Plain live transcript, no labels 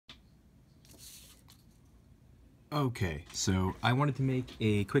Okay, so I wanted to make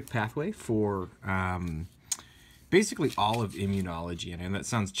a quick pathway for basically all of immunology, and that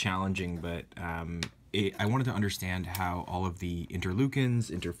sounds challenging, but I wanted to understand how all of the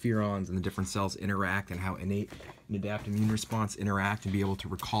interleukins, interferons, and the different cells interact, and how innate and adaptive immune response interact, and be able to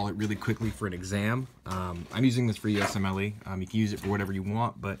recall it really quickly for an exam. I'm using this for USMLE. You can use it for whatever you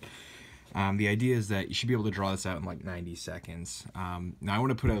want, but the idea is that you should be able to draw this out in like 90 seconds. Now I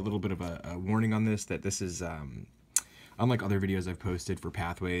want to put a little bit of a warning on this, that this is unlike other videos I've posted for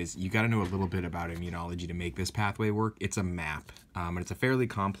pathways. You got to know a little bit about immunology to make this pathway work. It's a map, and it's a fairly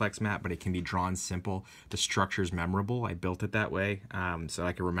complex map, but it can be drawn simple. The structure's memorable. I built it that way so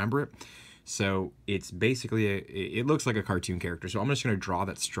I can remember it. So it's basically, it looks like a cartoon character. So I'm just going to draw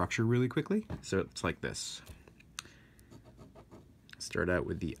that structure really quickly. So it's like this. Start out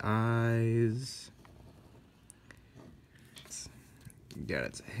with the eyes. It's got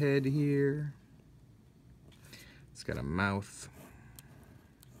its head here. It's got a mouth.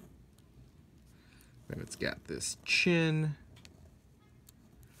 Then it's got this chin.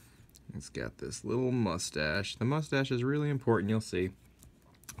 It's got this little mustache. The mustache is really important, you'll see.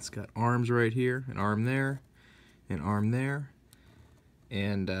 It's got arms right here, an arm there, an arm there,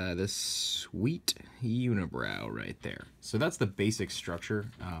 and this sweet unibrow right there. So that's the basic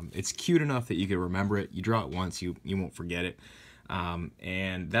structure. It's cute enough that you can remember it. You draw it once, you won't forget it.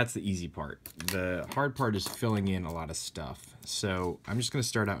 And that's the easy part. The hard part is filling in a lot of stuff. So I'm just going to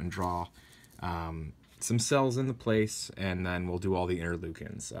start out and draw some cells into place, and then we'll do all the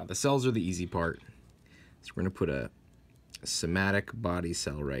interleukins. The cells are the easy part. So we're going to put a somatic body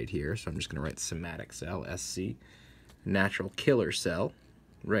cell right here. So I'm just going to write somatic cell, SC. Natural killer cell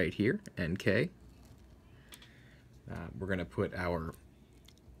right here, NK. We're going to put our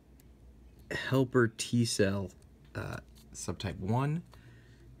helper T cell subtype 1,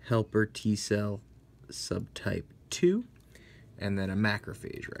 helper T cell subtype 2, and then a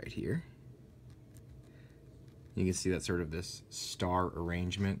macrophage right here. You can see that sort of this star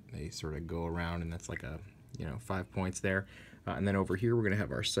arrangement. They sort of go around, and that's like a, 5 points there. And then over here we're going to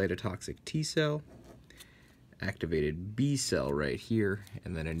have our cytotoxic T cell, activated B cell right here,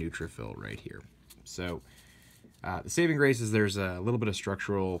 and then a neutrophil right here. So the saving grace is there's a little bit of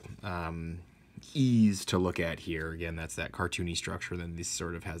structural ease to look at here. Again, that's that cartoony structure. Then this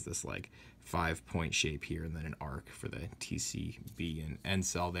sort of has this like 5-point shape here, and then an arc for the TC, B, and N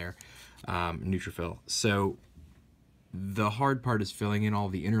cell there, neutrophil. So the hard part is filling in all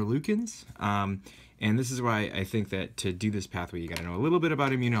the interleukins, and this is why I think that to do this pathway, you got to know a little bit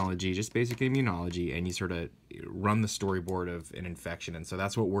about immunology, just basic immunology, and you sort of run the storyboard of an infection, and so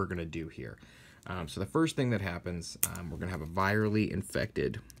that's what we're going to do here. So the first thing that happens, we're going to have a virally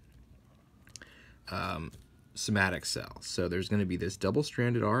infected somatic cell. So there's going to be this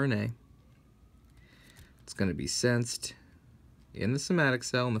double-stranded RNA. It's going to be sensed in the somatic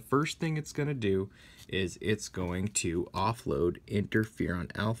cell, and the first thing it's going to do is it's going to offload interferon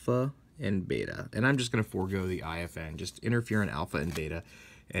alpha and beta. And I'm just going to forego the IFN, just interferon alpha and beta,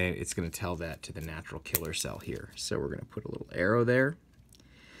 and it's going to tell that to the natural killer cell here. So we're going to put a little arrow there.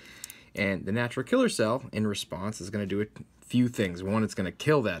 And the natural killer cell, in response, is going to do a few things. One, it's going to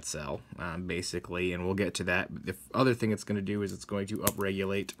kill that cell, basically, and we'll get to that. The other thing it's going to do is it's going to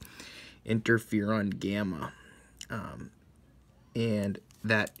upregulate interferon gamma. And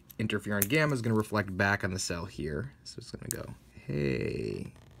that interferon gamma is going to reflect back on the cell here. So it's going to go,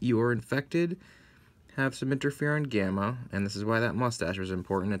 hey, you are infected, have some interferon gamma, and this is why that mustache is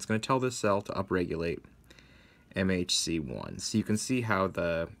important. It's going to tell this cell to upregulate MHC1. So you can see how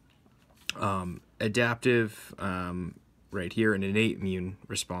the adaptive right here and innate immune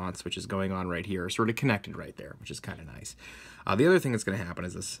response, which is going on right here, are sort of connected right there, which is kind of nice. The other thing that's going to happen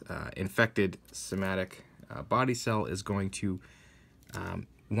is this infected somatic body cell is going to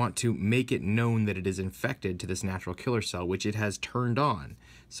want to make it known that it is infected to this natural killer cell, which it has turned on.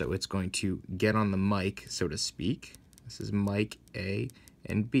 So it's going to get on the mic, so to speak. This is mic A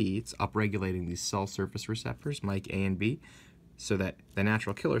and B. It's upregulating these cell surface receptors, mic A and B, so that the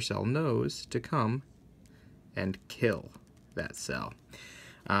natural killer cell knows to come and kill that cell.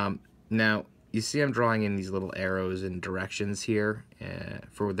 Now, you see I'm drawing in these little arrows and directions here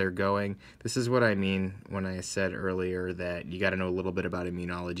for where they're going. This is what I mean when I said earlier that you got to know a little bit about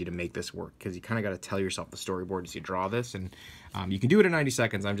immunology to make this work, because you kind of got to tell yourself the storyboard as you draw this, and you can do it in 90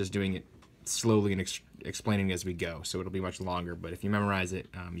 seconds. I'm just doing it slowly and explaining as we go, so it'll be much longer, but if you memorize it,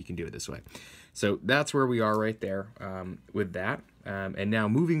 you can do it this way. So that's where we are right there with that. And now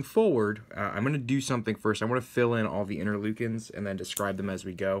moving forward, I'm going to do something first. I want to fill in all the interleukins and then describe them as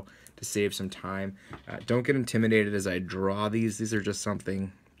we go to save some time. Don't get intimidated as I draw these. These are just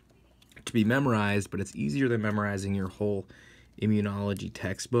something to be memorized, but it's easier than memorizing your whole immunology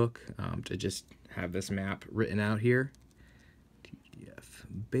textbook to just have this map written out here.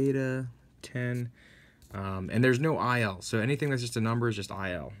 TGF-beta 10, and there's no IL, so anything that's just a number is just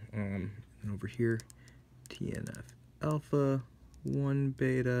IL. And over here, TNF-alpha, 1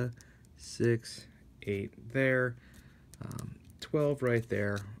 beta, 6, 8 there, 12 right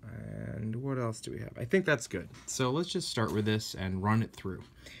there, and what else do we have? I think that's good. So let's just start with this and run it through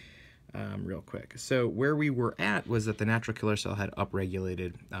real quick. So where we were at was that the natural killer cell had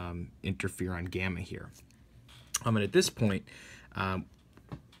upregulated interferon gamma here. And at this point,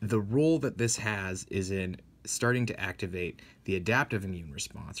 the role that this has is in starting to activate the adaptive immune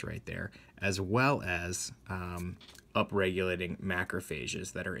response right there, as well as upregulating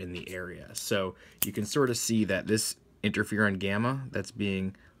macrophages that are in the area. So you can sort of see that this interferon gamma that's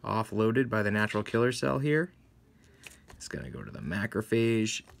being offloaded by the natural killer cell here, it's going to go to the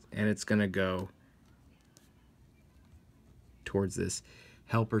macrophage, and it's going to go towards this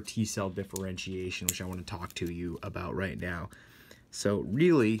helper T cell differentiation, which I want to talk to you about right now. So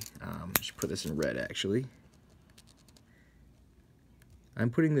really, I should put this in red actually. I'm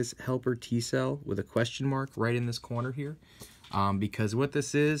putting this helper T cell with a question mark right in this corner here, because what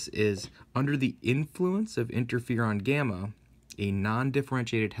this is under the influence of interferon gamma, a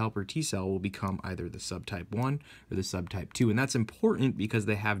non-differentiated helper T cell will become either the subtype 1 or the subtype 2, and that's important because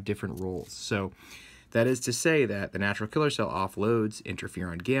they have different roles. So that is to say that the natural killer cell offloads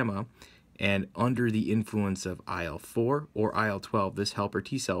interferon gamma, and under the influence of IL-4 or IL-12, this helper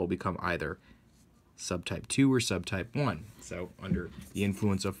T cell will become either subtype 2 or subtype 1. So under the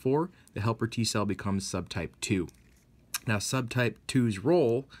influence of 4, the helper T cell becomes subtype 2. Now subtype 2's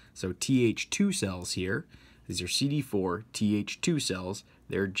role, so Th2 cells here, these are CD4 Th2 cells,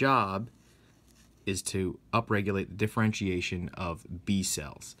 their job is to upregulate the differentiation of B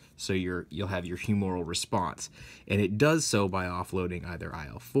cells. So you'll have your humoral response. And it does so by offloading either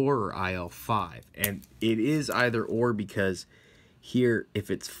IL-4 or IL-5. And it is either or because here, if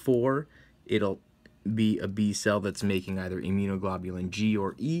it's 4, it'll be a B cell that's making either immunoglobulin G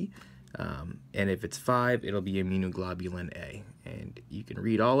or E. And if it's 5, it'll be immunoglobulin A. And you can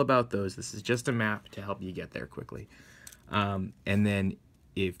read all about those. This is just a map to help you get there quickly. And then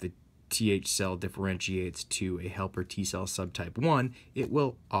if the Th cell differentiates to a helper T cell subtype 1, it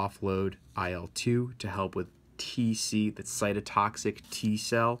will offload IL-2 to help with TC, the cytotoxic T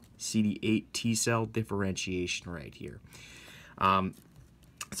cell, CD8 T cell differentiation right here.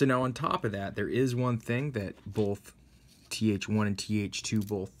 So now on top of that, there is one thing that both Th1 and Th2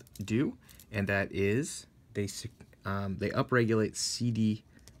 both do, and that is they upregulate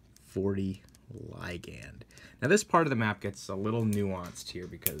CD40 ligand. Now this part of the map gets a little nuanced here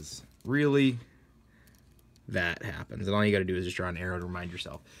because really that happens, and all you got to do is just draw an arrow to remind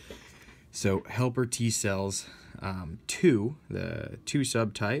yourself. So helper T cells 2, the 2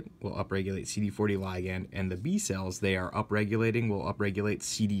 subtype, will upregulate CD40 ligand, and the B cells they are upregulating will upregulate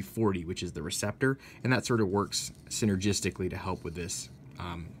CD40, which is the receptor, and that sort of works synergistically to help with this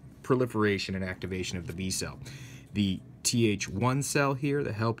proliferation and activation of the B cell. The Th1 cell here,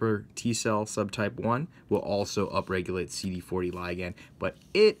 the helper T cell subtype 1, will also upregulate CD40 ligand, but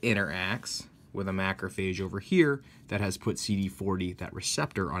it interacts with a macrophage over here that has put CD40, that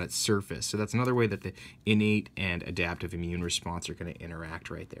receptor, on its surface. So that's another way that the innate and adaptive immune response are going to interact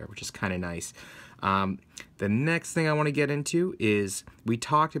right there, which is kind of nice. The next thing I want to get into is we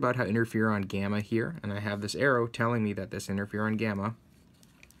talked about how interferon gamma here, and I have this arrow telling me that this interferon gamma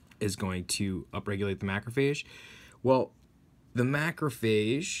is going to upregulate the macrophage. Well, the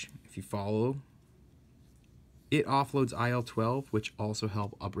macrophage, if you follow, it offloads IL-12, which also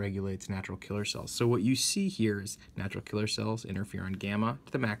help upregulates natural killer cells. So what you see here is natural killer cells, interferon gamma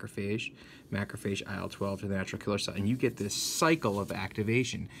to the macrophage, macrophage IL-12 to the natural killer cell, and you get this cycle of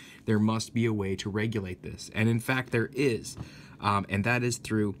activation. There must be a way to regulate this, and in fact there is, and that is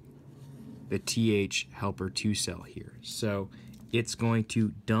through the Th helper 2 cell here. So it's going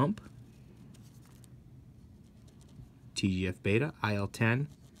to dump TGF-beta, IL-10,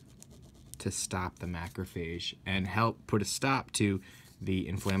 to stop the macrophage and help put a stop to the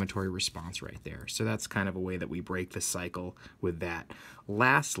inflammatory response right there. So that's kind of a way that we break the cycle with that.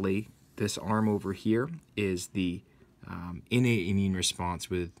 Lastly, this arm over here is the innate immune response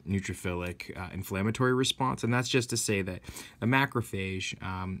with neutrophilic inflammatory response, and that's just to say that the macrophage,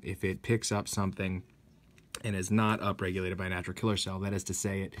 if it picks up something and is not upregulated by a natural killer cell, that is to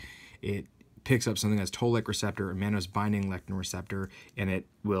say it picks up something as toll-like receptor, a mannose binding lectin receptor, and it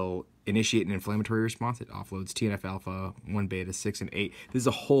will initiate an inflammatory response. It offloads TNF-alpha, 1 beta, 6, and 8. This is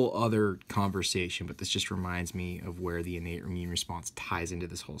a whole other conversation, but this just reminds me of where the innate immune response ties into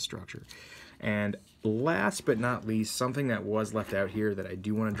this whole structure. And last but not least, something that was left out here that I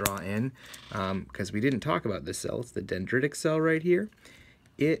do want to draw in, because we didn't talk about this cell. It's the dendritic cell right here.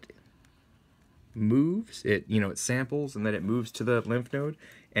 It moves, it samples, and then it moves to the lymph node,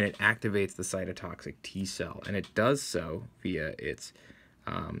 and it activates the cytotoxic T cell, and it does so via its,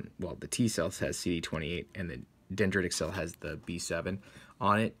 the T cell has CD28, and the dendritic cell has the B7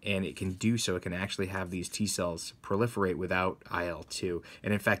 on it, and it can do so. It can actually have these T cells proliferate without IL-2,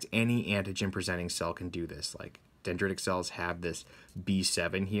 and in fact, any antigen-presenting cell can do this. Like dendritic cells have this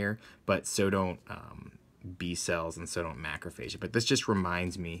B7 here, but so don't B cells, and so don't macrophages. But this just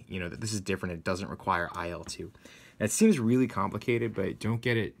reminds me, that this is different. It doesn't require IL-2. It seems really complicated, but don't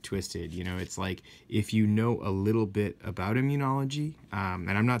get it twisted. It's like if you know a little bit about immunology,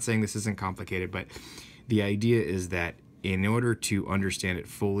 and I'm not saying this isn't complicated, but the idea is that in order to understand it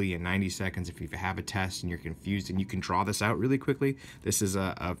fully in 90 seconds, if you have a test and you're confused and you can draw this out really quickly, this is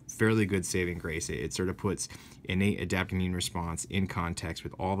a fairly good saving grace. It sort of puts innate adaptive immune response in context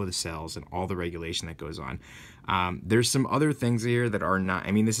with all of the cells and all the regulation that goes on. There's some other things here that are not,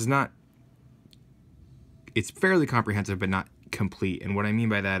 this is not, it's fairly comprehensive, but not complete. And what I mean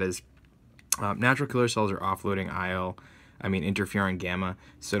by that is natural killer cells are offloading interferon gamma,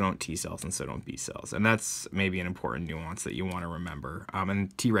 so don't T cells and so don't B cells. And that's maybe an important nuance that you want to remember.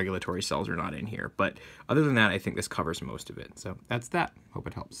 And T regulatory cells are not in here. But other than that, I think this covers most of it. So that's that. Hope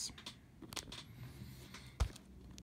it helps.